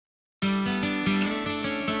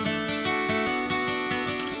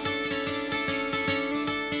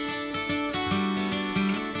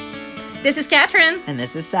This is Catherine. And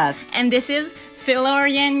this is Seth. And this is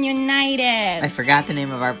Philorian United. I forgot the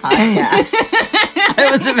name of our podcast. I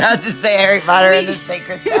was about to say Harry Potter and the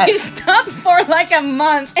Sacred Text. We stopped for like a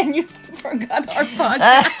month and you forgot our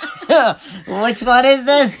podcast. Which one is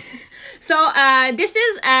this? So, this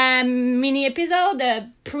is a mini episode,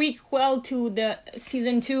 a prequel to the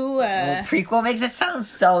season 2. Prequel makes it sound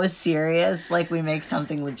so serious, like we make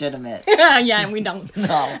something legitimate. Yeah, we don't.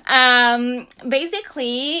 No.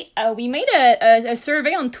 Basically, we made a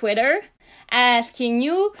survey on Twitter asking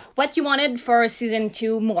you what you wanted for season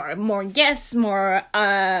 2. More guests, more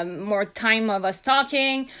time of us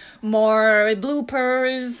talking, more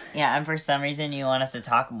bloopers. Yeah, and for some reason you want us to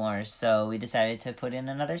talk more, so we decided to put in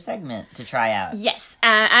another segment to try out. Yes,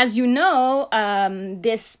 as you know,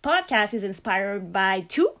 this podcast is inspired by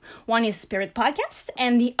 2. One is Spirit Podcast,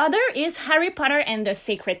 and the other is Harry Potter and the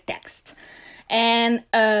Sacred Text. And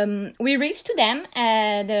we reached to them,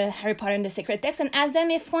 the Harry Potter and the Sacred Text, and asked them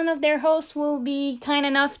if one of their hosts will be kind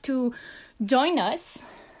enough to join us.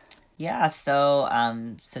 Yeah, so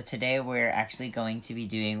today we're actually going to be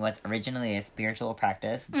doing what's originally a spiritual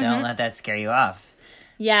practice. Mm-hmm. Don't let that scare you off.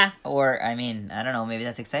 Yeah. Or, I mean, I don't know, maybe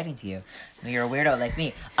that's exciting to you. You're a weirdo like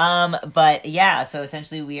me. But yeah, so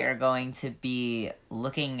essentially we are going to be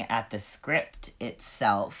looking at the script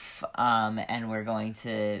itself, and we're going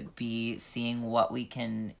to be seeing what we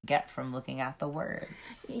can get from looking at the words.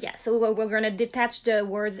 Yeah, so we're going to detach the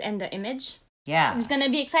words and the image. Yeah. It's going to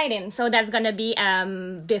be exciting. So that's going to be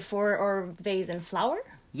Before or Vase and Flower.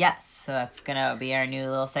 Yes, so that's going to be our new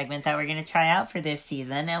little segment that we're going to try out for this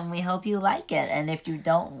season, and we hope you like it. And if you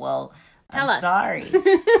don't, well, I'm sorry.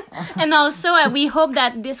 And also, we hope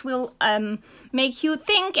that this will make you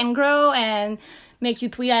think and grow and make you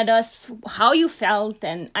tweet at us how you felt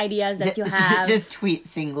and ideas that you have. Just tweet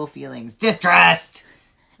single feelings. Distrust!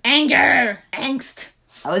 Anger! Angst!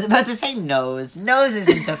 I was about to say nose. Nose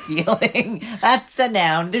isn't a feeling. That's a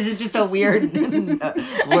noun. This is just a weird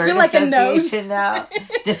word like association now.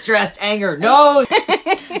 Distressed, anger, nose.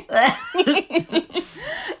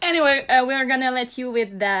 Anyway, we're gonna let you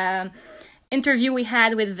with the interview we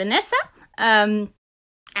had with Vanessa. And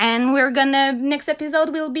next episode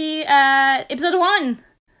will be episode 1.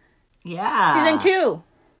 Yeah. Season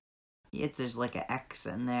 2. There's like an X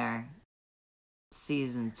in there.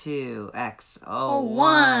 Season 2,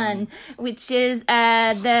 X01. Which is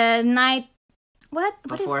the night... What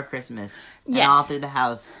Before Christmas. Yes. And all through the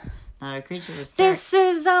house. Not a creature was start. This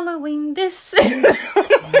is Halloween.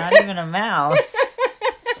 Not even a mouse.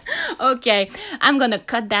 Okay, I'm gonna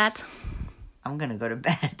cut that. I'm gonna go to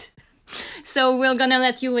bed. So we're gonna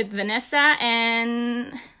let you with Vanessa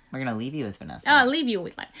and... We're gonna leave you with Vanessa. Oh, I'll leave you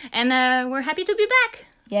with mine. And we're happy to be back.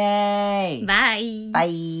 Yay! Bye.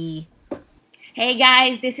 Bye. Hey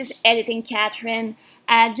guys, this is Editing Catherine.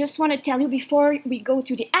 I just want to tell you before we go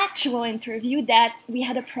to the actual interview that we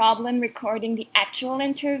had a problem recording the actual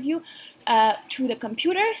interview through the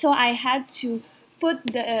computer. So I had to put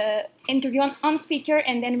the interview on speaker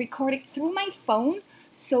and then record it through my phone.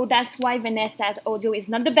 So that's why Vanessa's audio is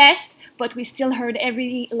not the best, but we still heard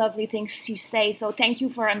every lovely thing she says. So thank you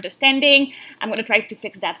for understanding. I'm going to try to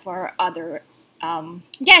fix that for other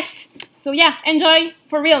guests. So yeah, enjoy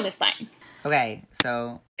for real this time. Okay,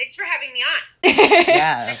 so... Thanks for having me on.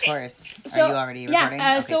 Yeah, of course. So, are you already recording?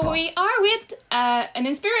 Yeah, okay, so cool. we are with an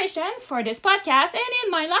inspiration for this podcast and in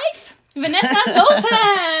my life, Vanessa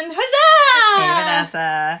Zoltan. Huzzah! Hey,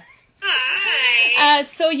 Vanessa. Hi.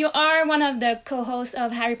 So you are one of the co-hosts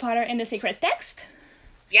of Harry Potter and the Sacred Text.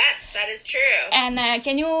 Yes, that is true. And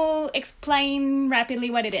can you explain rapidly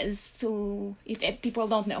what it is, so if people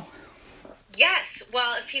don't know? Yes.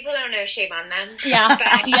 Well, if people don't know, shame on them. Yeah,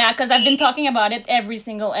 yeah, because I've been talking about it every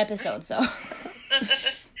single episode, so.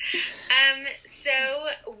 So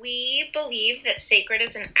we believe that sacred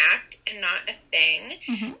is an act and not a thing.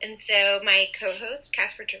 Mm-hmm. And so my co-host,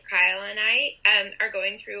 Casper ter Kuile, and I are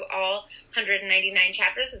going through all 199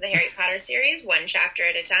 chapters of the Harry Potter series, one chapter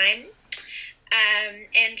at a time,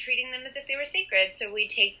 and treating them as if they were sacred. So we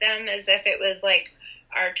take them as if it was like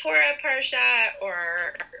our Torah Parsha or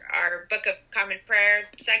our Book of Common Prayer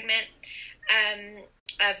segment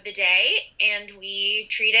of the day, and we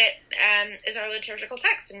treat it as our liturgical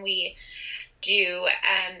text, and we do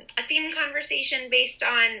a theme conversation based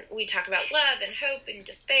on, we talk about love and hope and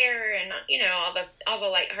despair and, you know, all the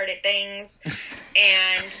lighthearted things,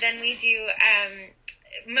 and then we do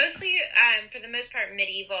mostly, for the most part,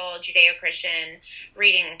 medieval Judeo-Christian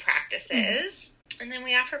reading practices. Mm-hmm. And then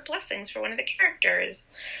we offer blessings for one of the characters.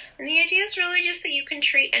 And the idea is really just that you can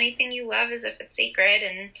treat anything you love as if it's sacred.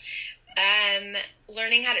 And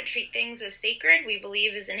learning how to treat things as sacred, we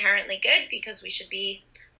believe, is inherently good because we should be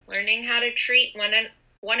learning how to treat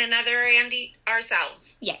one another and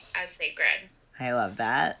ourselves Yes. as sacred. I love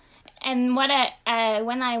that. And when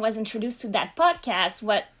I was introduced to that podcast,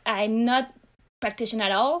 what I'm not practicing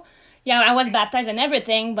at all. Yeah, I was baptized and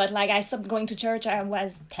everything, but like I stopped going to church. I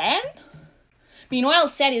was 10. Meanwhile,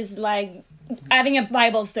 said is like having a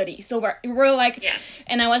Bible study. So we're like, Yeah.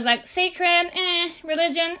 and I was like, sacred,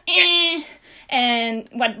 religion, Yeah. And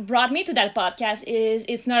what brought me to that podcast is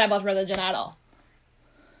it's not about religion at all.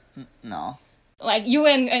 No. Like you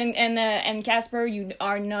and Casper, you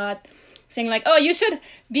are not saying like, oh, you should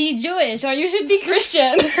be Jewish or you should be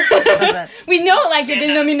Christian. We know like your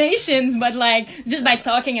denominations, but like just by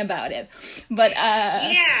talking about it. But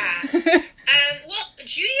Yeah. Well,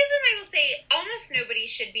 Judaism, I will say, almost nobody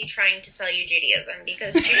should be trying to sell you Judaism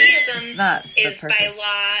because Judaism It's not the is by purpose.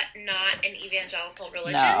 law not an evangelical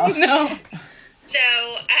religion. No. no. So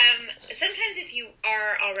sometimes if you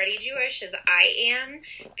are already Jewish, as I am,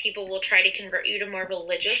 people will try to convert you to more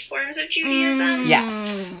religious forms of Judaism.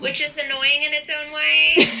 Yes. Which is annoying in its own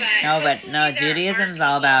way. But No, but hopefully no, there Judaism's aren't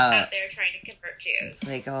all people about- out there trying to convert you. It's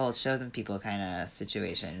like a whole chosen people kind of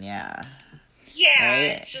situation, yeah. Yeah, Right?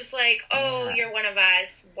 it's just like, oh, Yeah. you're one of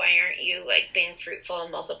us. Why aren't you like being fruitful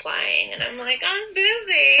and multiplying? And I'm like, I'm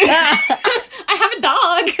busy. I have a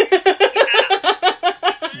dog.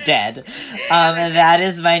 Dead. That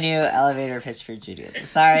is my new elevator pitch for Judaism.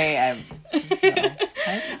 Sorry, I'm... No.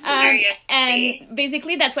 There you And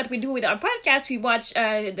basically, that's what we do with our podcast. We watch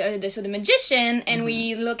the Magician, and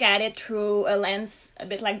we look at it through a lens, a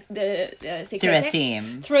bit like the sacred Through a text.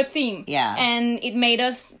 theme. Through a theme. Yeah. And it made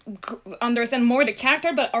us understand more the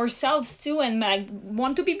character, but ourselves too, and like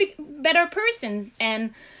want to be better persons.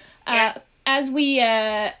 And Yeah. as we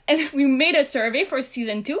and we made a survey for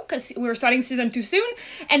season 2 because we're starting season 2 soon,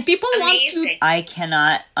 and people want to. Amazing. I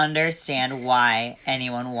cannot understand why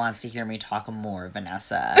anyone wants to hear me talk more,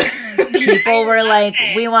 Vanessa. People were like,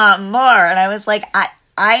 it. we want more. And I was like,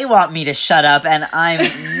 I want me to shut up, and I'm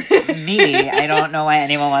me. I don't know why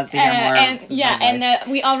anyone wants to hear more. And of my yeah, voice.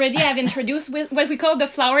 and we already have introduced with what we call the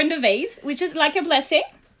flower in the vase, which is like a blessing.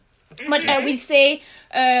 But we say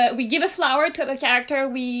we give a flower to the character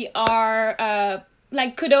we are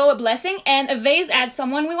like kudo, a blessing, and a vase at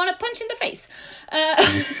someone we want to punch in the face,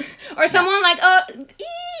 or someone like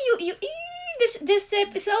this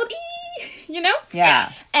episode, you know. Yeah.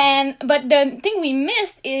 But the thing we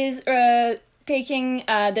missed is taking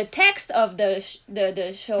the text of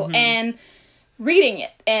the show and reading it.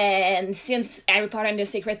 And since Harry Potter and the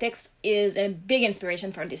Sacred Text is a big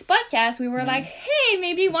inspiration for this podcast, we were like, hey,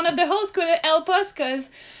 maybe one of the hosts could help us, because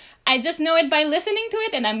I just know it by listening to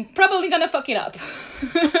it, and I'm probably gonna fuck it up.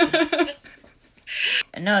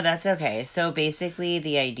 No, that's okay. So basically,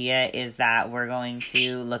 the idea is that we're going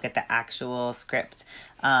to look at the actual script.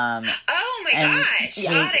 Oh my And gosh. take-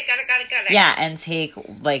 Got it. Yeah, and take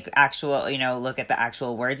like actual, look at the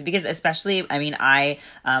actual words, because especially, I mean, I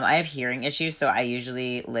have hearing issues, so I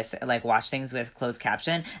usually watch things with closed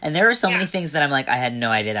caption, and there are so many things that I'm like, I had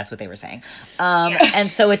no idea that's what they were saying.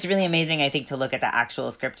 And so it's really amazing, I think, to look at the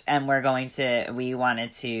actual script, and we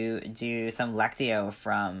wanted to do some lectio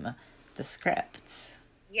from the script.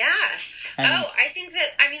 Yeah. And- I think that,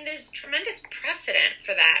 there's tremendous precedent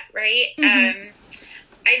for that, right?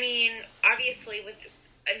 Obviously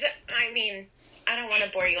I don't want to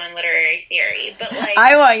bore you on literary theory, but like...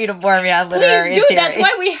 I want you to bore me on literary Please do, theory. that's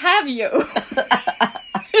why we have you. You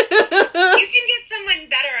can get someone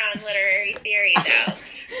better on literary theory, though.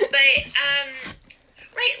 But,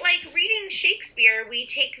 right, like, reading Shakespeare, we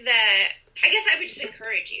take I guess I would just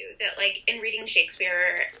encourage you that, like, in reading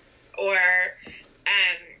Shakespeare or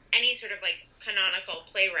any sort of, like, canonical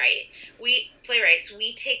playwrights,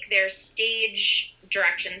 we take their stage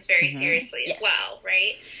directions very seriously as well,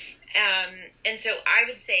 right? And so I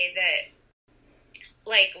would say that,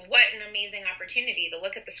 like, what an amazing opportunity to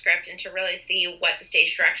look at the script and to really see what the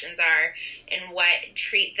stage directions are and what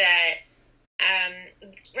treat the,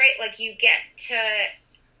 right, like, you get to,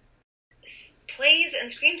 plays and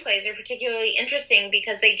screenplays are particularly interesting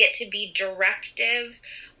because they get to be directive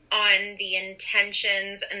on the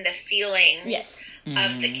intentions and the feelings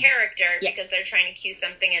of the character because they're trying to cue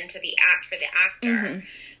something into the act for the actor.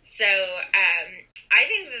 So I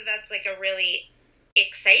think that that's like a really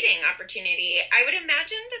exciting opportunity. I would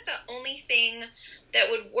imagine that the only thing that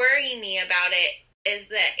would worry me about it is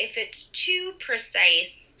that if it's too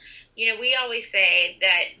precise, we always say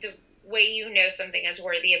that the way you know something is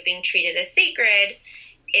worthy of being treated as sacred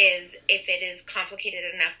is if it is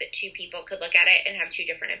complicated enough that two people could look at it and have two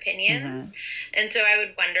different opinions. Mm-hmm. And so I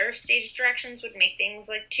would wonder if stage directions would make things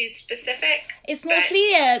like too specific. It's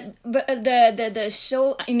mostly the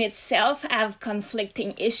show in itself have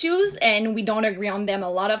conflicting issues, and we don't agree on them a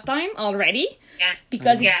lot of time already. Yeah.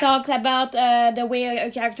 Because it talks about the way a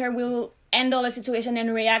character will handle a situation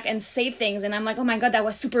and react and say things, and I'm like, oh my god, that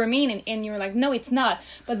was super mean, and you're like, no, it's not.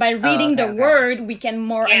 But by reading the word, we can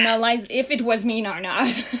more analyze if it was mean or not.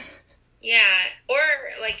 Yeah, or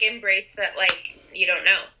like embrace that, like, you don't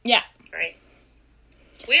know. Yeah. Right.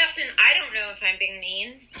 I don't know if I'm being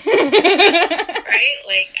mean. Right?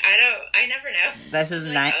 Like, I never know. This is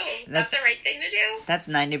like, that's the right thing to do. That's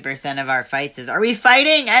 90% of our fights is, are we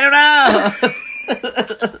fighting? I don't know.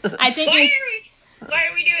 I think why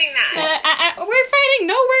are we doing that? We're fighting.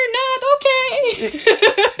 No, we're not. Okay.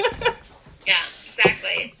 Yeah,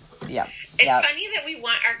 exactly. Yeah. It's funny that we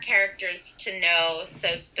want our characters to know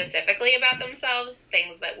so specifically about themselves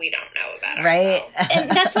things that we don't know about ourselves. Right.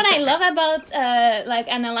 And that's what I love about like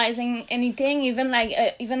analyzing anything, even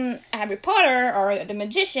even Harry Potter or The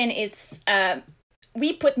Magician. It's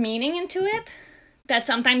we put meaning into it that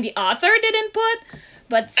sometimes the author didn't put.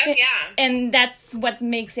 But and that's what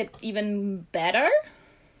makes it even better.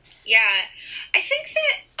 Yeah, I think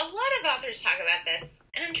that a lot of authors talk about this,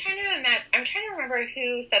 and I'm trying to remember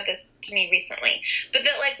who said this to me recently. But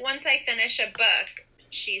that, like, once I finish a book,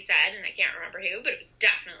 she said, and I can't remember who, but it was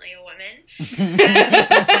definitely a woman.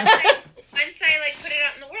 Once I like put it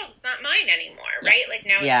out in the world, it's not mine anymore, right? Like,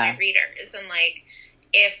 now it's my readers, and like,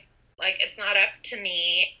 if like it's not up to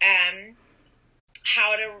me,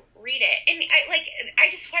 how to read it. And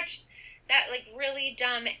I just watched that like really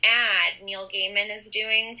dumb ad Neil Gaiman is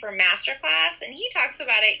doing for Masterclass, and he talks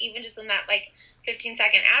about it even just in that like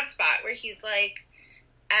 15-second ad spot where he's like,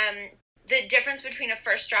 the difference between a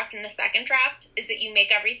first draft and a second draft is that you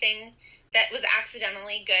make everything that was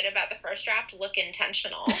accidentally good about the first draft look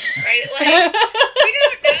intentional, right? Like, we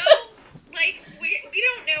don't know. Like, we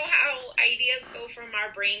don't know how ideas go from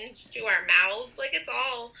our brains to our mouths. Like, it's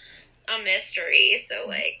all a mystery. So,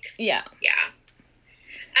 like, yeah.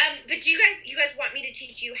 But do you guys want me to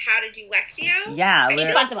teach you how to do Lectio? Yeah,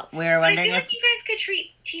 possible. We were wondering if you guys could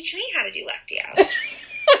teach me how to do Lectio.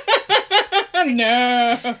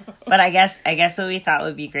 No. But I guess what we thought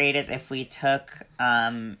would be great is if we took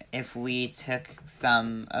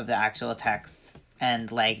some of the actual text and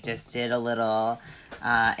like just did a little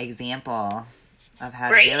example of how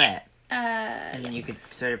to do it. And then you could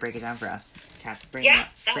sort of break it down for us. Kat's bringing it.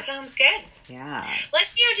 That sounds good. Yeah.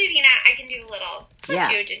 Lectio Divina, I can do a little.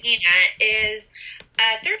 Lectio Divina is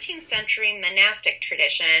a 13th century monastic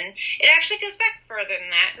tradition. It actually goes back further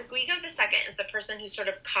than that. Guido II is the person who sort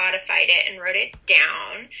of codified it and wrote it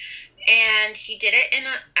down. And he did it in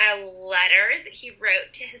a letter that he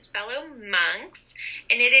wrote to his fellow monks.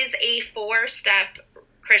 And it is a 4-step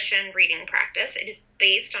Christian reading practice. It is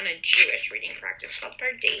based on a Jewish reading practice called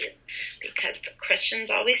Pardes, because the Christians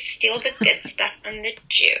always steal the good stuff from the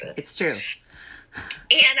Jews. It's true.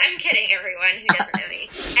 And I'm kidding, everyone who doesn't know me.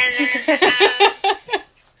 And then,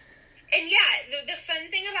 the fun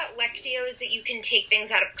thing about Lectio is that you can take things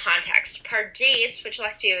out of context. Pardes, which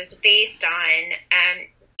Lectio is based on,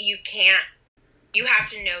 you have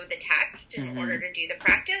to know the text in order to do the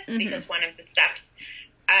practice, because one of the steps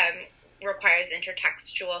requires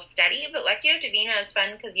intertextual study. But Lectio Divina is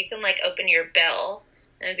fun because you can like open your bill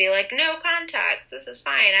and be like, no context, this is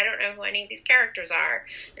fine, I don't know who any of these characters are,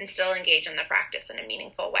 and still engage in the practice in a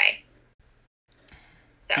meaningful way.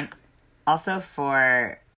 So. And also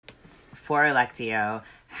for Lectio,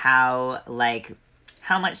 how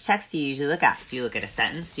much text do you usually look at? Do you look at a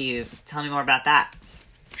sentence? Tell me more about that.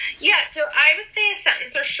 Yeah, so I would say a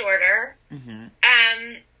sentence or shorter.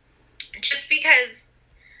 Just because,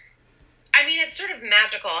 I mean, it's sort of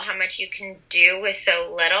magical how much you can do with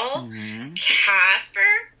so little.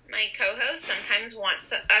 Casper, my co-host, sometimes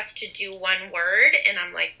wants us to do one word, and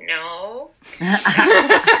I'm like, no. But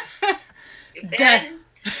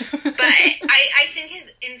I think his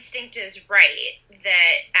instinct is right,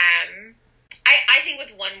 that I think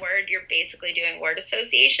with one word, you're basically doing word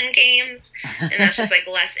association games, and that's just, like,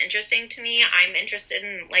 less interesting to me. I'm interested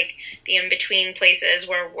in, like, the in-between places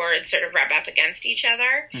where words sort of rub up against each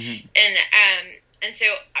other. And so,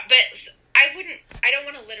 but I don't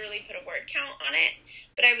want to literally put a word count on it,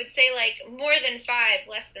 but I would say, like, more than 5,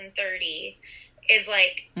 less than 30 is,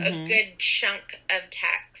 like, a good chunk of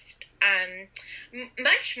text.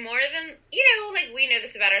 Much more than, like, we know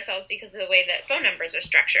this about ourselves because of the way that phone numbers are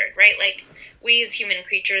structured, right? Like, we as human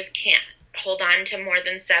creatures can't hold on to more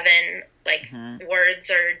than 7, like,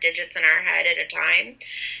 words or digits in our head at a time.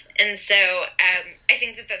 And so I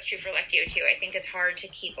think that that's true for Lectio too. I think it's hard to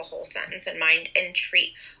keep a whole sentence in mind and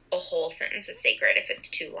treat a whole sentence as sacred if it's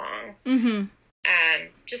too long. Mm-hmm.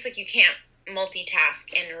 Just like you can't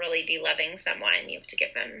multitask and really be loving someone. You have to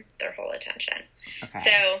give them their whole attention. Okay.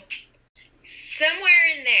 So somewhere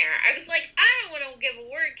in there, I was like, I don't want to give a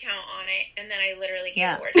word count on it, and then I literally gave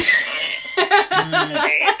a word count on it. So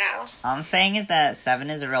there you go. All I'm saying is that 7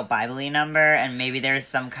 is a real Bible-y number, and maybe there's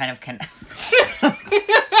some kind of I would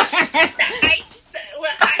say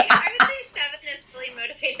 7 is really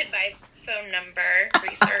motivated by phone number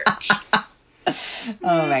research.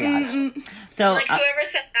 Oh my gosh. So like whoever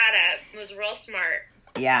set that up was real smart.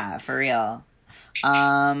 Yeah, for real.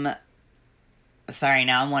 Sorry,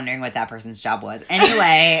 now I'm wondering what that person's job was.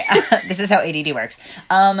 Anyway, this is how ADD works.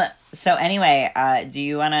 So anyway, do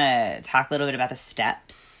you want to talk a little bit about the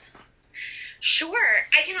steps? Sure.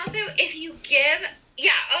 I can also, if you give,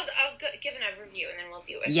 I'll give an overview and then we'll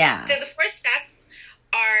do it. Yeah. So the 4 steps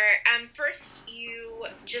are, first you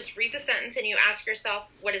just read the sentence and you ask yourself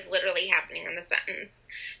what is literally happening in the sentence.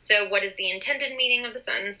 So what is the intended meaning of the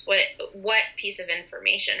sentence? What piece of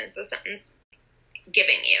information is the sentence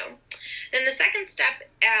giving you? Then the second step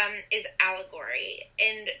is allegory,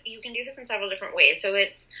 and you can do this in several different ways. So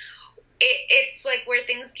it's like where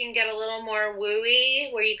things can get a little more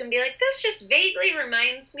wooey, where you can be like, this just vaguely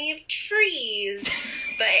reminds me of trees,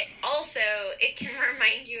 but also it can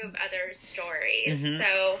remind you of other stories. Mm-hmm.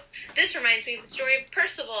 So this reminds me of the story of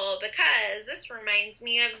Percival because this reminds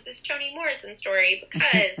me of this Toni Morrison story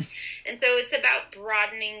because, and so it's about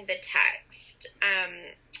broadening the text.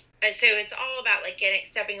 So it's all about like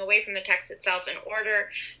stepping away from the text itself in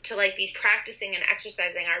order to like be practicing and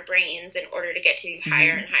exercising our brains in order to get to these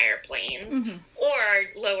higher and higher planes, or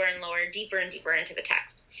lower and lower, deeper and deeper into the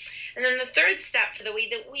text. And then the third step for the way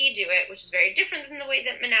that we do it, which is very different than the way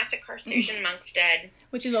that monastic Carthusian monks did.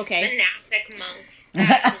 Which is okay. Monastic monks.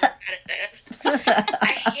 That's repetitive.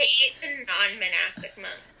 I hate the non-monastic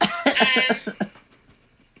monks.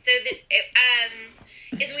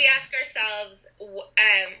 Is we ask ourselves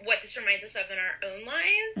what this reminds us of in our own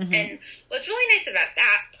lives. And what's really nice about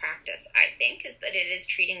that practice, I think, is that it is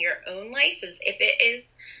treating your own life as if it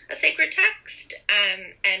is a sacred text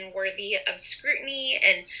and worthy of scrutiny,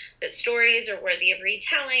 and that stories are worthy of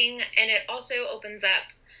retelling. And it also opens up,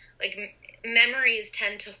 like, memories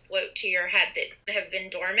tend to float to your head that have been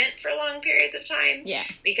dormant for long periods of time. Yeah.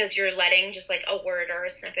 Because you're letting just, like, a word or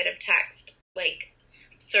a snippet of text, like,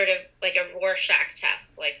 sort of like a Rorschach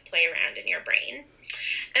test, like play around in your brain.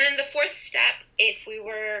 And then the fourth step, if we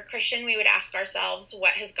were Christian, we would ask ourselves,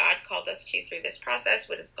 what has God called us to through this process?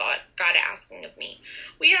 What is God asking of me?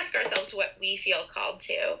 We ask ourselves what we feel called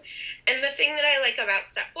to. And the thing that I like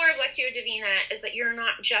about step 4 of Lectio Divina is that you're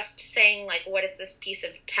not just saying, like, what does this piece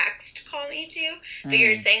of text call me to? But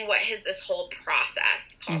you're saying, what has this whole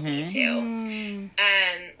process called me to?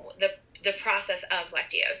 The process of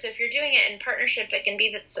Lectio. So if you're doing it in partnership, it can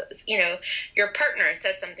be that, you know, your partner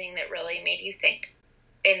said something that really made you think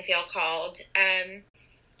and feel called.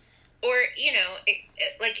 Or, you know, it's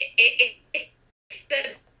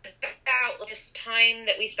about this time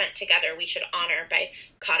that we spent together we should honor by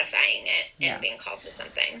codifying it and being called to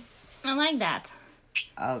something. I like that.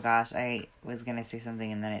 Oh gosh, I was gonna say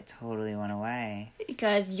something and then it totally went away.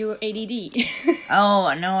 Because you're ADD.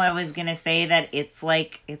 Oh no, I was gonna say that it's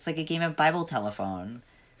like a game of Bible telephone.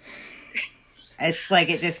 It's like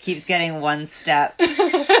it just keeps getting one step,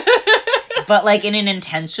 but like in an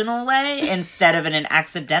intentional way instead of in an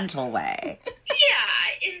accidental way.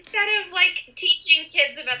 Yeah, instead of like teaching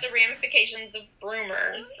kids about the ramifications of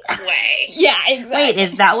rumors way. Yeah, exactly. Wait,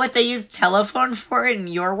 is that what they use telephone for in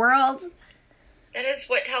your world? That is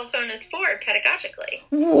what telephone is for, pedagogically.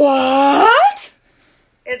 What?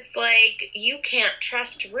 It's like, you can't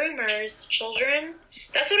trust rumors, children.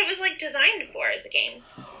 That's what it was, like, designed for as a game.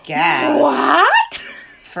 Yeah. What?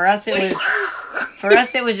 For us,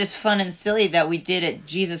 it was just fun and silly that we did at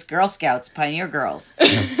Jesus Girl Scouts, Pioneer Girls.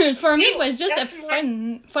 For me, it was just a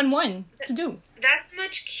fun one to do. That's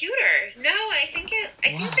much cuter. No, I think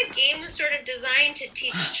the game was sort of designed to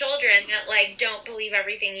teach children that, like, don't believe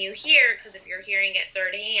everything you hear, because if you're hearing it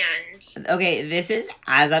third hand. Okay, this is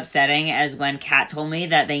as upsetting as when Kat told me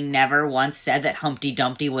that they never once said that Humpty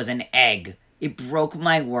Dumpty was an egg. It broke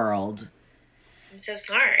my world. I'm so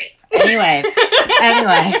sorry. Anyway,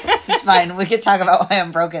 it's fine. We could talk about why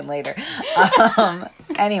I'm broken later.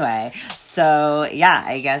 Anyway, so yeah,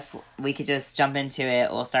 I guess we could just jump into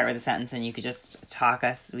it. We'll start with a sentence and you could just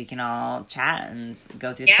we can all chat and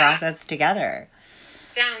go through the process together.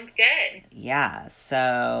 Sounds good. Yeah,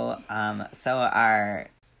 so our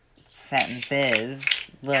sentence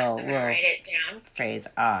is, little write it down. phrase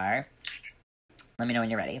are. Let me know when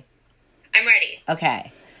you're ready. I'm ready.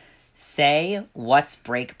 Okay. Say, what's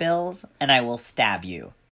break bills, and I will stab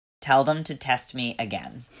you. Tell them to test me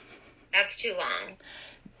again. That's too long.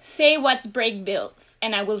 Say what's break bills,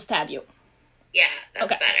 and I will stab you. Yeah, that's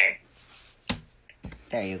Okay. better.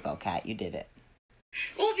 There you go, Kat. You did it.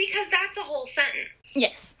 Well, because that's a whole sentence,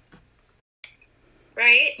 Yes.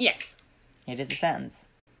 right? Yes. It is a sentence.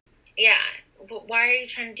 Yeah. But why are you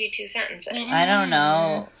trying to do two sentences? I don't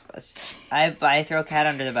know. I throw Kat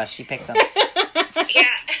under the bus. She picked them.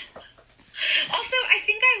 Yeah. Also, I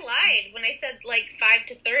think I lied when I said, 5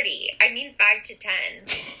 to 30. I mean 5 to 10.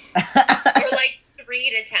 Or, 3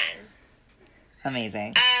 to 10.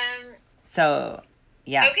 Amazing. So,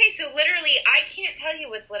 yeah. Okay, so literally, I can't tell you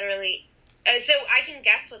what's literally... so I can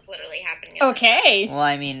guess what's literally happening. Okay. Well,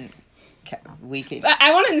 I mean, we could...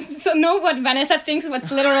 I want to know what Vanessa thinks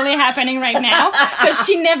what's literally happening right now, because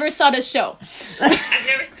she never saw the show. I've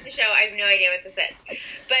never seen the show. I have no idea what this is.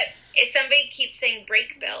 But if somebody keeps saying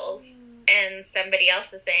break bills, and somebody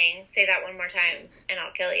else is saying, say that one more time, and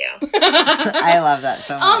I'll kill you. I love that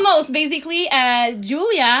so much. Almost. Basically,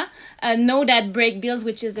 Julia know that break bills,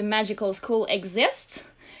 which is a magical school, exists.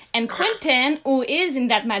 And Quentin, who is in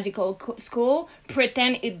that magical school,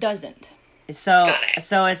 pretend it doesn't. So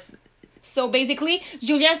it's... So basically,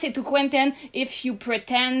 Julia said to Quentin, if you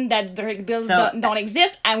pretend that break bills don't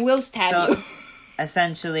exist, I will stab you.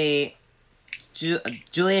 Essentially...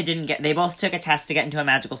 Julia didn't get... They both took a test to get into a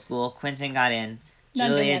magical school. Quentin got in.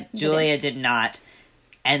 Julia did not.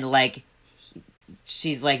 And,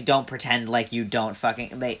 she's like, don't pretend like you don't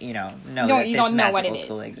fucking... know that this magical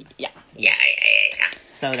school exists. Yeah.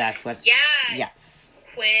 So that's what... Yeah. Yes.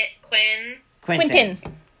 Quentin.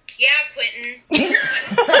 Yeah, Quentin.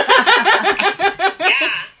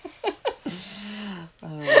 Yeah.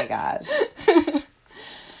 Oh, my gosh.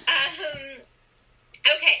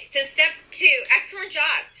 Okay, so step 2. Excellent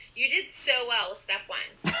job. You did so well with step 1.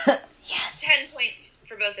 Yes. 10 points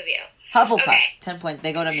for both of you. Hufflepuff. Okay. 10 points.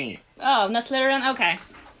 They go to me. Oh, not Slytherin? Okay.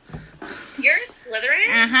 You're a Slytherin?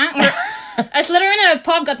 Uh-huh. A Slytherin and a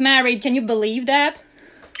Puff got married. Can you believe that?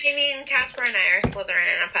 I mean, Casper and I are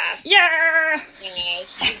Slytherin and a Puff. Yeah!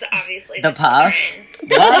 He's obviously The Puff?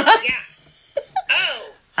 Slytherin. What? Yeah.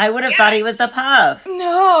 Oh. I would have thought he was the Puff.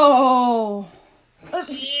 No!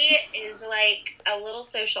 He is a little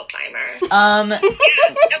social climber. Yeah.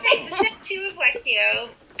 Okay, so step 2 of Lectio.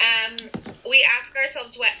 We ask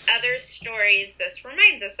ourselves what other stories this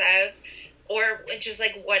reminds us of, or just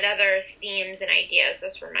what other themes and ideas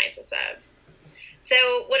this reminds us of. So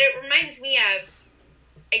what it reminds me of,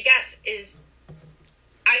 I guess, is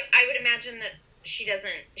I would imagine that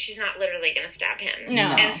she's not literally going to stab him.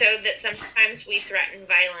 No. And so that sometimes we threaten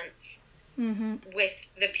violence with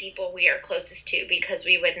the people we are closest to because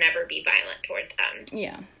we would never be violent toward them.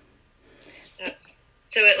 Yeah.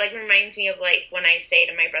 So it reminds me of when I say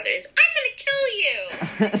to my brothers, I'm going to kill you.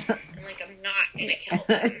 I'm not going to kill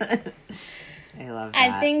them. I love that.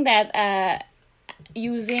 I think that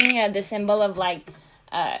using the symbol of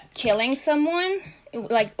killing someone,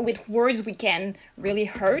 with words we can really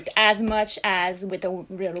hurt as much as with a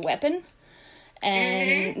real weapon.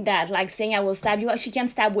 And that saying I will stab you, she can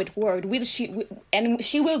stab with word, and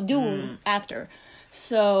she will do after.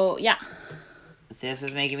 So yeah. This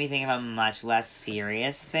is making me think of a much less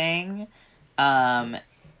serious thing. I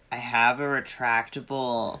have a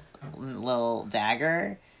retractable little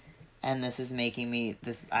dagger, and this is making me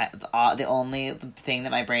the only thing that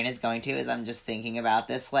my brain is going to is I'm just thinking about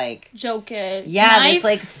this joke it. Yeah, knife?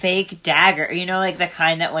 this fake dagger, the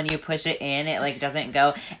kind that when you push it in it doesn't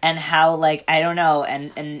go, and how I don't know,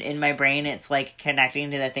 and in my brain it's connecting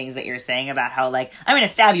to the things that you're saying about how I'm gonna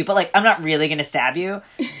stab you, but I'm not really gonna stab you.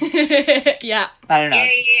 Yeah. I don't know.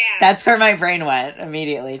 Yeah. That's where my brain went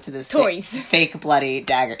immediately, to this toys. fake bloody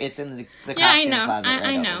dagger. It's in the costume closet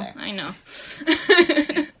right over there. I know.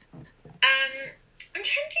 I'm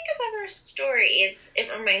trying to think of other stories it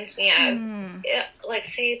reminds me of.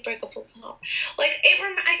 Say Breakable Pop. I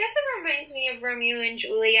guess it reminds me of Romeo and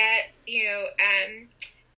Juliet,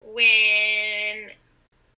 when...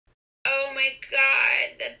 Oh my god,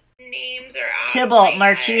 the names are out. Tybalt,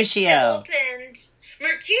 Mercutio. Tybalt and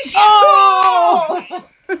Mercutio! Oh!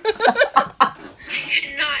 I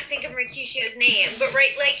could not think of Mercutio's name, but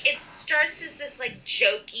it starts as this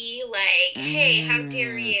jokey, hey, how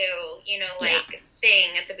dare you,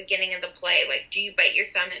 thing at the beginning of the play, do you bite your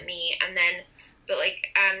thumb at me? And then, but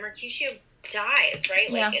Mercutio dies, right?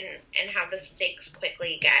 Yeah. And how the stakes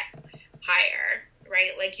quickly get higher,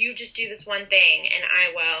 right? You just do this one thing and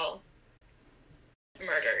I will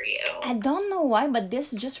murder you. I don't know why, but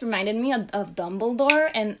this just reminded me of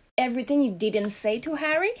Dumbledore and everything he didn't say to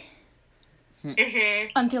Harry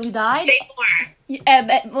until he died. Say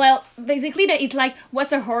more. Well, basically, it's like,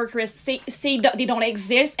 what's a Horcrux? Say that they don't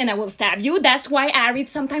exist, and I will stab you. That's why Harry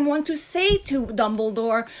sometimes wants to say to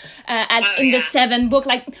Dumbledore in the 7th book,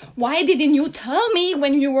 like, why didn't you tell me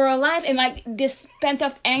when you were alive? And like this pent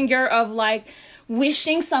up anger of like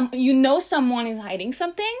wishing someone is hiding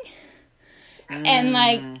something, and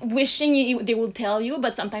like wishing they will tell you,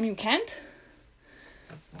 but sometimes you can't.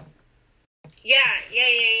 Yeah.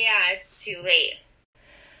 It's too late.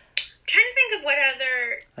 I'm trying to think of what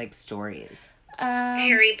other like stories.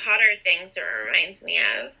 Harry Potter things it reminds me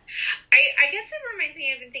of. I guess it reminds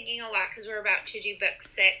me, I've been thinking a lot because we're about to do book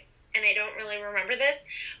 6, and I don't really remember this,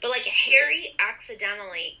 but like Harry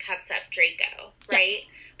accidentally cuts up Draco, right?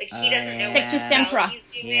 Like he doesn't know what Sectus Sempra.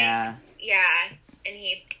 he's doing. Yeah. Yeah, and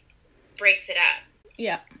he breaks it up.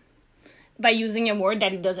 Yeah, by using a word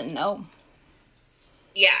that he doesn't know.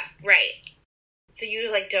 Yeah, right. So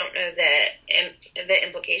you like don't know the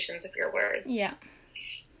implications of your words. Yeah.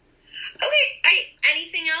 Okay.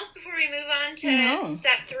 Anything else before we move on to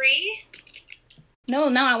step 3? No,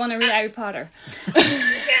 now I want to read Harry Potter. Yeah,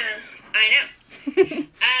 I know.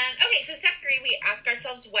 Okay, so step 3, we ask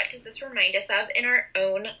ourselves, what does this remind us of in our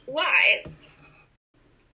own lives?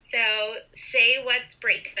 So say what's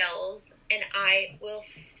break bills, and I will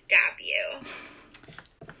stab you.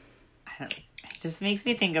 It just makes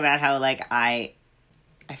me think about how like I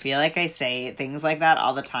feel like I say things like that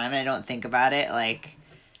all the time, and I don't think about it like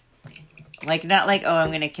not like, oh,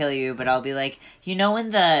 I'm gonna kill you, but I'll be like, in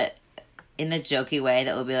the jokey way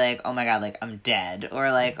that will be like, oh my god, like I'm dead,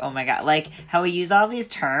 or like, oh my god, like how we use all these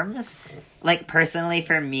terms. Like personally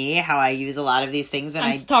for me, how I use a lot of these things, and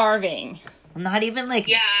I'm starving. Not even like,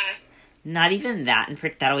 not even that.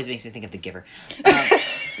 That always makes me think of The Giver.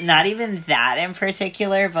 Not even that in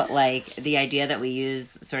particular, but like the idea that we use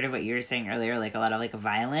sort of what you were saying earlier, like a lot of like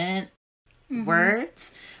violent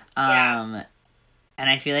words. And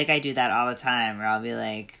I feel like I do that all the time, where I'll be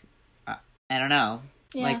like, I don't know,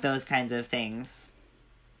 like those kinds of things.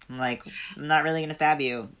 I'm like, I'm not really going to stab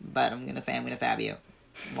you, but I'm going to say I'm going to stab you.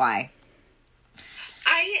 Why?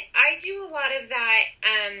 I do a lot of that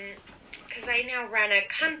because I now run a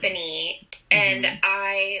company, and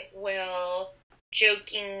I will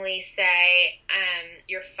jokingly say,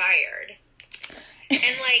 you're fired.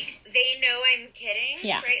 And like, they know I'm kidding,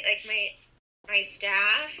 right? Like my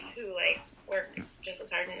staff who like work just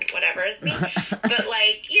as hard and whatever as me, but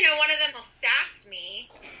like, one of them will sass me,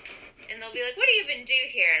 and they'll be like, what do you even do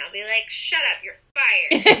here? And I'll be like, shut up, you're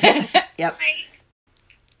fired. Yep. Like,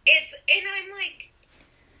 and I'm like,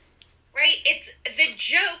 right, the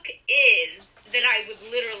joke is that I would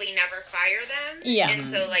literally never fire them. Yeah. And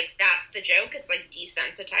so, like, that's the joke. It's, like,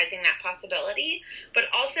 desensitizing that possibility. But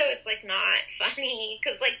also, it's, like, not funny.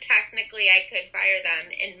 Because, like, technically I could fire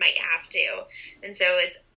them and might have to. And so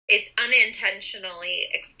it's unintentionally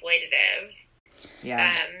exploitative.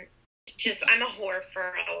 Yeah. I'm a whore for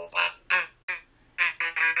a lot.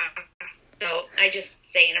 So I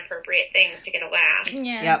just say inappropriate things to get a laugh.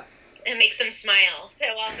 Yeah. Yep. It makes them smile. So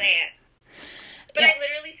I'll say it. But I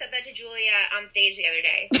literally said that to Julia on stage the other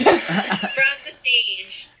day. From the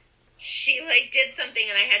stage, she like did something,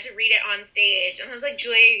 and I had to read it on stage, and I was like,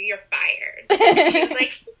 "Julia, you're fired." She was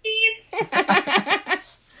like, "Please."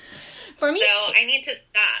 For me, so I need to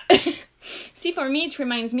stop. See, for me, it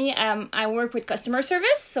reminds me. I work with customer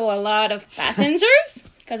service, so a lot of passengers,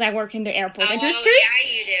 because I work in the airport industry.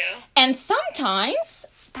 Yeah, you do. And sometimes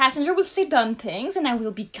passenger will say dumb things, and I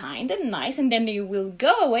will be kind and nice, and then they will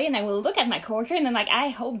go away, and I will look at my coworker, and I'm like, I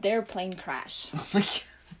hope their plane crash.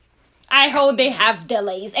 I hope they have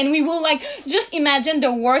delays, and we will like just imagine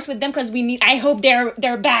the worst with them, because I hope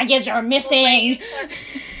their baggage are missing.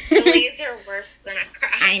 Delays are worse than a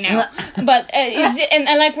crash. I know, but and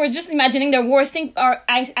like we're just imagining the worst thing. Or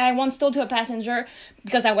I once told to a passenger,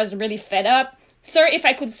 because I was really fed up, sir, if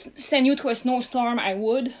I could send you to a snowstorm, I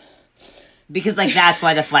would. Because, like, that's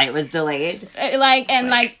why the flight was delayed. Like,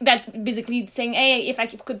 that basically saying, hey, if I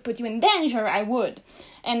could put you in danger, I would.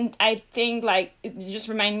 And I think, like, it just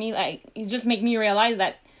remind me, like, it just make me realize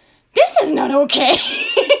that this is not okay.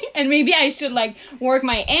 And maybe I should, like, work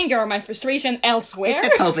my anger or my frustration elsewhere. It's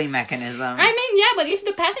a coping mechanism. I mean, yeah, but if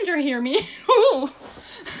the passenger hear me, yeah, I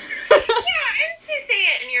would say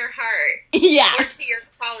it in your heart. Yeah. Or to your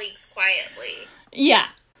colleagues quietly. Yeah.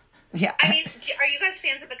 Yeah. I mean, are you guys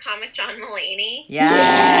fans of the comic John Mulaney?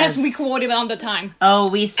 Yes. We quote it all the time. Oh,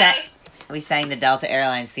 we sang the Delta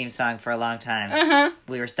Airlines theme song for a long time. Uh-huh.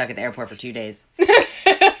 We were stuck at the airport for 2 days. So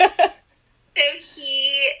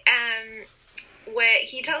he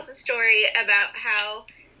he tells a story about how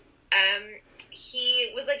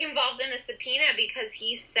he was like involved in a subpoena because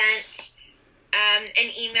he sent an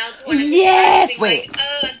email to one of his Yes! friends being like,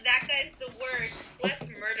 oh, that guy's the worst. Let's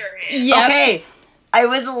murder him. Yep. Okay, I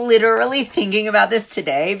was literally thinking about this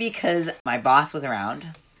today because my boss was around.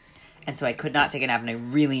 And so I could not take a nap, and I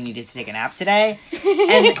really needed to take a nap today.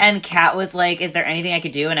 And Kat was like, is there anything I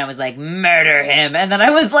could do? And I was like, murder him. And then I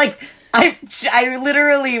was like, I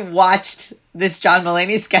literally watched this John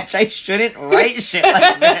Mulaney sketch. I shouldn't write shit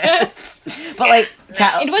like this. But like,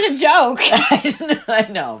 Kat, It was a joke. I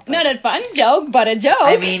know. But, Not a fun joke, but a joke.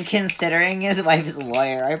 I mean, considering his wife is a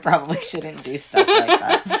lawyer, I probably shouldn't do stuff like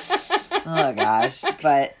that. Oh gosh.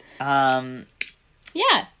 But,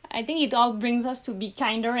 yeah. I think it all brings us to be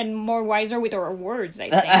kinder and more wiser with our words, I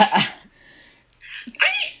think.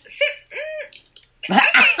 Step 4. We'll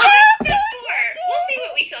see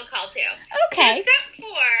what we feel called to. Okay. So step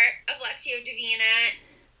 4 of Lectio Divina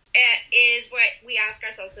is what we ask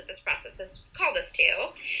ourselves what this process has called us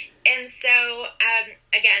to. And so,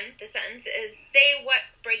 again, the sentence is, say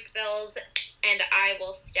what's break bills and I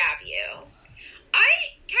will stab you.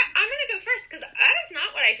 I'm going to go first because that is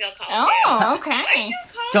not what I feel called to. Oh, I okay. feel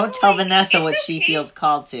called don't to, tell like, Vanessa it's what she okay. feels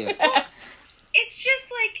called to. Well, it's just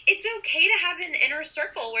like, it's okay to have an inner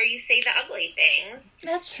circle where you say the ugly things.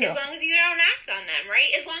 That's true. As long as you don't act on them, right?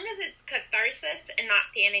 As long as it's catharsis and not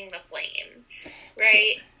fanning the flame,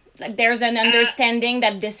 right? Like there's an understanding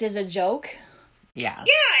that this is a joke. Yeah.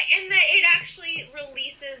 Yeah, and that it actually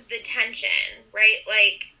releases the tension, right?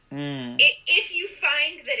 Like, if you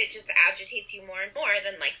find that it just agitates you more and more,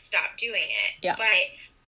 then, like, stop doing it. Yeah. But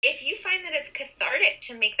if you find that it's cathartic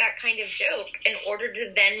to make that kind of joke in order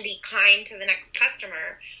to then be kind to the next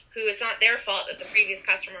customer, who it's not their fault that the previous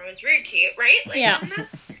customer was rude to you, right? Like, Yeah.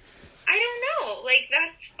 I don't know. Like,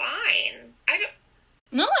 that's fine.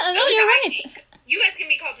 No, I you're I right. think you guys can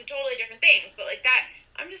be called to totally different things, but, like, that,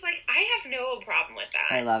 I'm just like, I have no problem with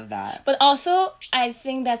that. I love that. But also, I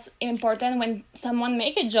think that's important when someone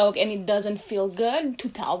make a joke and it doesn't feel good to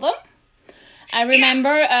tell them. I remember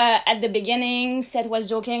at the beginning, Seth was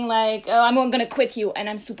joking like, "Oh, I'm gonna quit you," and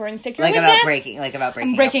I'm super insecure Like with about that. breaking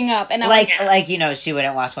I'm breaking up, and I'm like you know, she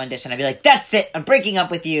wouldn't wash one dish, and I'd be like, "That's it, I'm breaking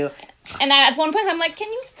up with you." and at one point I'm like,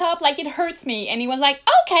 "Can you stop? Like it hurts me." And he was like,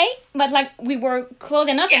 "Okay," but like we were close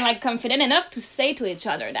enough and like confident enough to say to each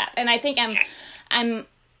other that. And I think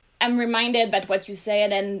I'm reminded by what you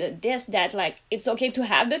said and that like it's okay to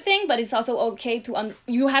have the thing, but it's also okay to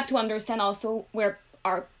you have to understand also where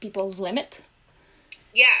are people's limit.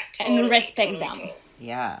 Yeah, totally, And respect totally, them. totally.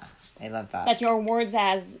 Yeah, I love that. That your words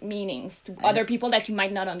has meanings to other people that you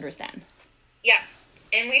might not understand. Yeah,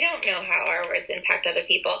 and we don't know how our words impact other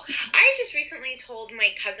people. I just recently told my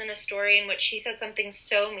cousin a story in which she said something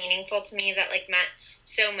so meaningful to me that, like, meant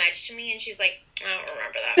so much to me, and she's like, I don't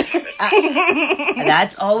remember that conversation.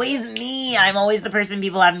 That's always me. I'm always the person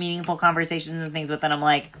people have meaningful conversations and things with, and I'm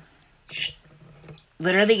like,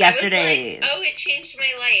 literally yesterday. I was like, oh, it changed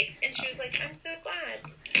my life. And she was like, I'm so glad.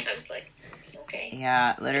 I was like, okay.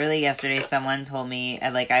 Yeah, literally yesterday someone told me, I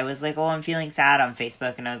was like, oh, I'm feeling sad on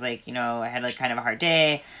Facebook, and I was like, you know, I had like kind of a hard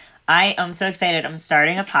day. I am so excited. I'm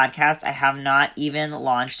starting a podcast. I have not even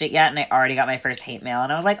launched it yet, and I already got my first hate mail,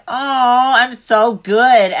 and I was like, oh, I'm so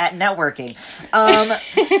good at networking.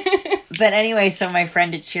 But anyway, so my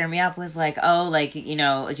friend to cheer me up was like, oh, like, you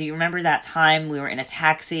know, do you remember that time we were in a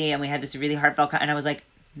taxi and we had this really heartfelt and I was like,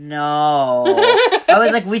 no. I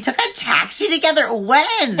was like, we took a taxi together?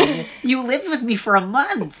 When? You lived with me for a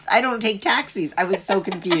month. I don't take taxis. I was so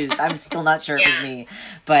confused. I'm still not sure it was me.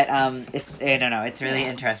 But it's, I don't know, it's really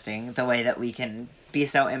interesting the way that we can be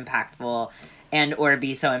so impactful and or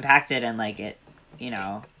be so impacted and like it, you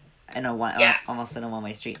know, in a one, almost in a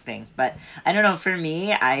one-way street thing. But I don't know, for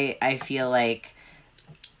me, I feel like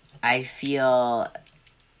I feel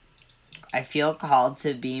called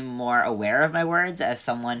to be more aware of my words as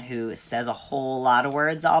someone who says a whole lot of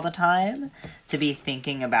words all the time, to be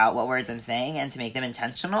thinking about what words I'm saying and to make them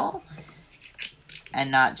intentional and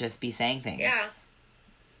not just be saying things. Yeah.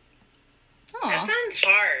 Aww. That sounds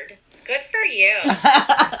hard. Good for you.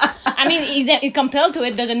 I mean, he's compelled to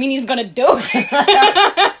it doesn't mean he's gonna do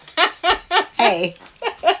it. Hey.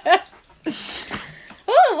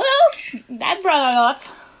 Oh, well, that brought a lot.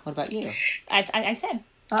 What about you? I said.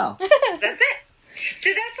 Oh. That's it. So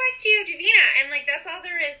that's like Lectio Divina, and like that's all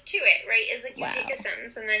there is to it, right? Is like you take a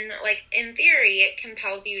sentence, and then like in theory, it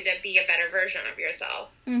compels you to be a better version of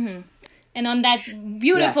yourself. Mm-hmm. And on that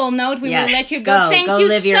beautiful note, we will let you go. Thank go you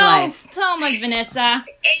live your life. so much, Vanessa.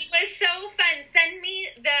 It was so fun. Send me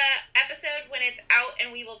the episode when it's out,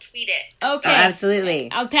 and we will tweet it. Okay. Oh, absolutely.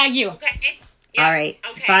 I'll tag you. Okay. Yeah. All right.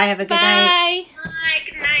 Okay. Bye. Have a good night. Bye. Bye.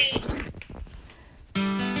 Good night.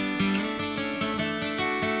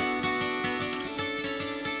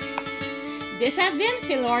 This has been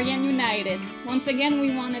Philorian United. Once again,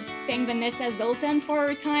 we want to thank Vanessa Zoltan for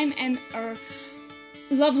her time and her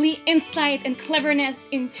lovely insight and cleverness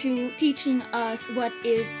into teaching us what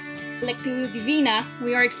is Lectio Divina.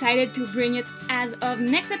 We are excited to bring it as of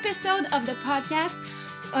next episode of the podcast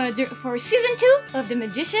for season 2 of The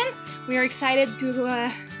Magician. We are excited to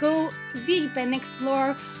go deep and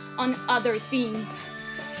explore on other themes.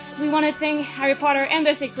 We want to thank Harry Potter and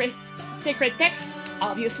the Sacred Text,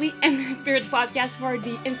 obviously, and Spirit Podcast for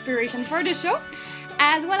the inspiration for the show,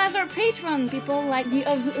 as well as our Patreon people like the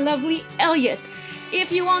lovely Elliot.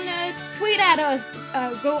 If you want to tweet at us,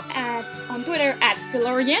 go on Twitter at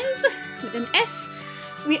Philorians with an S.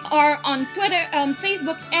 We are on Twitter,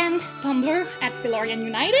 Facebook, and Tumblr at Philorian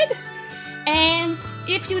United. And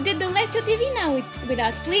if you did the Lectio Divina with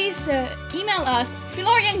us, please email us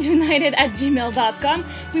philorianunited@gmail.com.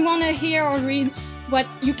 We want to hear or read what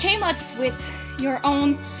you came up with, your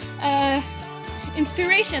own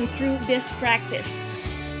inspiration through this practice.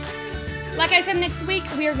 Like I said, next week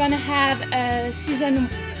we are gonna have season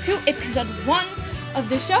 2, episode 1 of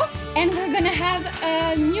the show, and we're gonna have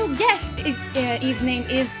a new guest. His name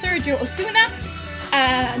is Sergio Osuna,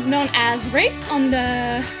 known as Rafe on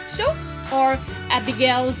the show, or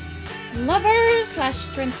Abigail's lover /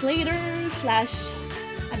 translator /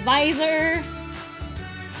 advisor.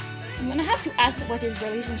 I'm gonna have to ask what his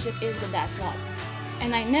relationship is with that slot.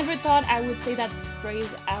 And I never thought I would say that phrase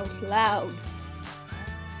out loud.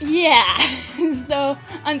 Yeah! So,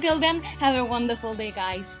 until then, have a wonderful day,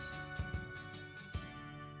 guys.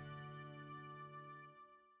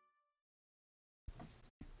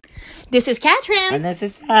 This is Catherine. And this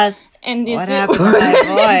is Seth. And this what is... happened to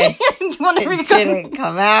my voice? Do you want to It didn't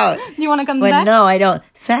come out. Do you want to come But back? no, I don't.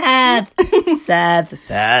 Seth! Seth.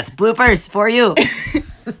 Bloopers for you.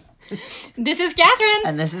 This is Catherine.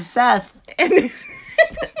 And this is Seth. And this...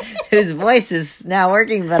 Whose voice is now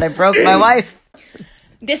working, but I broke my wife.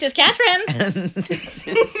 This is Catherine. This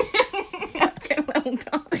is... Okay, well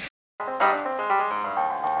done.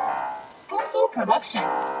 Spoonful Production.